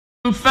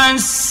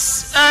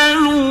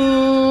فاسألوا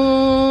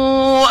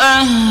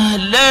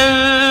أهل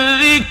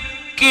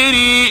الذكر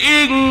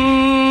إن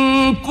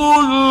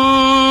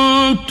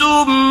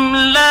كنتم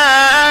لا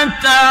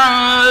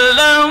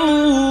تعلمون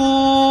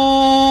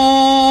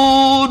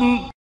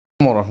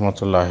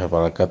রহমতুল্লাহ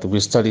বারাকাতু।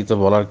 বিস্তারিত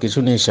বলার কিছু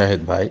নেই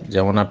শাহেদ ভাই,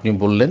 যেমন আপনি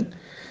বললেন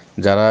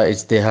যারা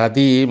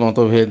ইজতেহাদি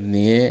মতভেদ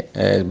নিয়ে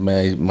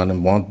মানে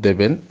মত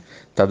দেবেন,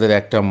 তাদের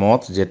একটা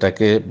মত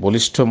যেটাকে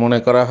বলিষ্ঠ মনে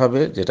করা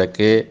হবে,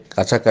 যেটাকে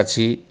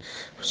কাছাকাছি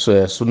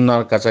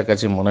সুন্নাহর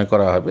কাছাকাছি মনে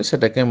করা হবে,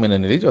 সেটাকে মেনে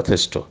নিলেই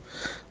যথেষ্ট।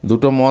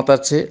 দুটো মত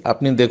আছে,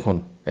 আপনি দেখুন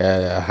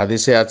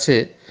হাদিসে আছে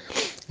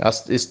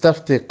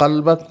ইস্তাফতে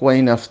কালবাক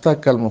ওয়াইন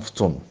আফতাকাল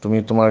মুফতুন, তুমি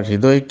তোমার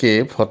হৃদয়কে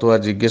ফতোয়া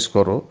জিজ্ঞেস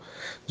করো,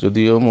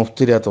 যদিও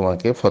মুফতিরা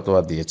তোমাকে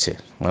ফতোয়া দিয়েছে,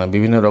 মানে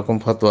বিভিন্ন রকম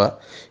ফতোয়া,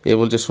 এ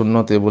বলছে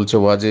সুন্নত, এ বলছে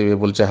ওয়াজিব, এ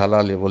বলছে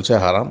হালাল, এ বলছে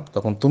হারাম,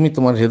 তখন তুমি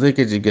তোমার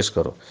হৃদয়কে জিজ্ঞেস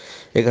করো।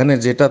 এখানে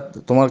যেটা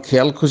তোমার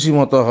খেয়াল খুশি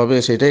মতো হবে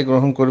সেটাই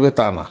গ্রহণ করবে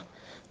তা না,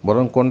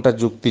 বরং কোনটা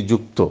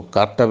যুক্তিযুক্ত,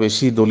 কারটা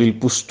বেশি দলিল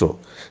পুষ্ট,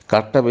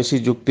 কারটা বেশি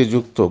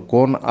যুক্তিযুক্ত,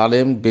 কোন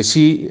আলেম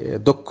বেশি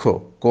দক্ষ,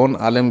 কোন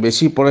আলেম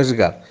বেশি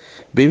পরেশগার,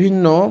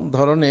 বিভিন্ন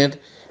ধরনের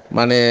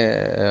মানে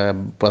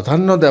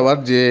প্রাধান্য দেওয়ার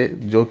যে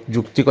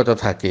যুক্তিকতা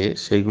থাকে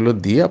সেইগুলো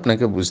দিয়ে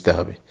আপনাকে বুঝতে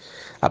হবে।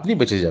 আপনি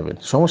বেঁচে যাবেন,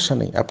 সমস্যা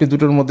নেই, আপনি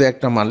দুটোর মধ্যে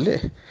একটা মানলে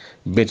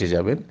বেঁচে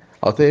যাবেন।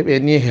 অতএব এ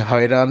নিয়ে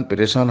হয়রান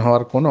পেরেশান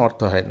হওয়ার কোনো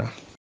অর্থ হয় না।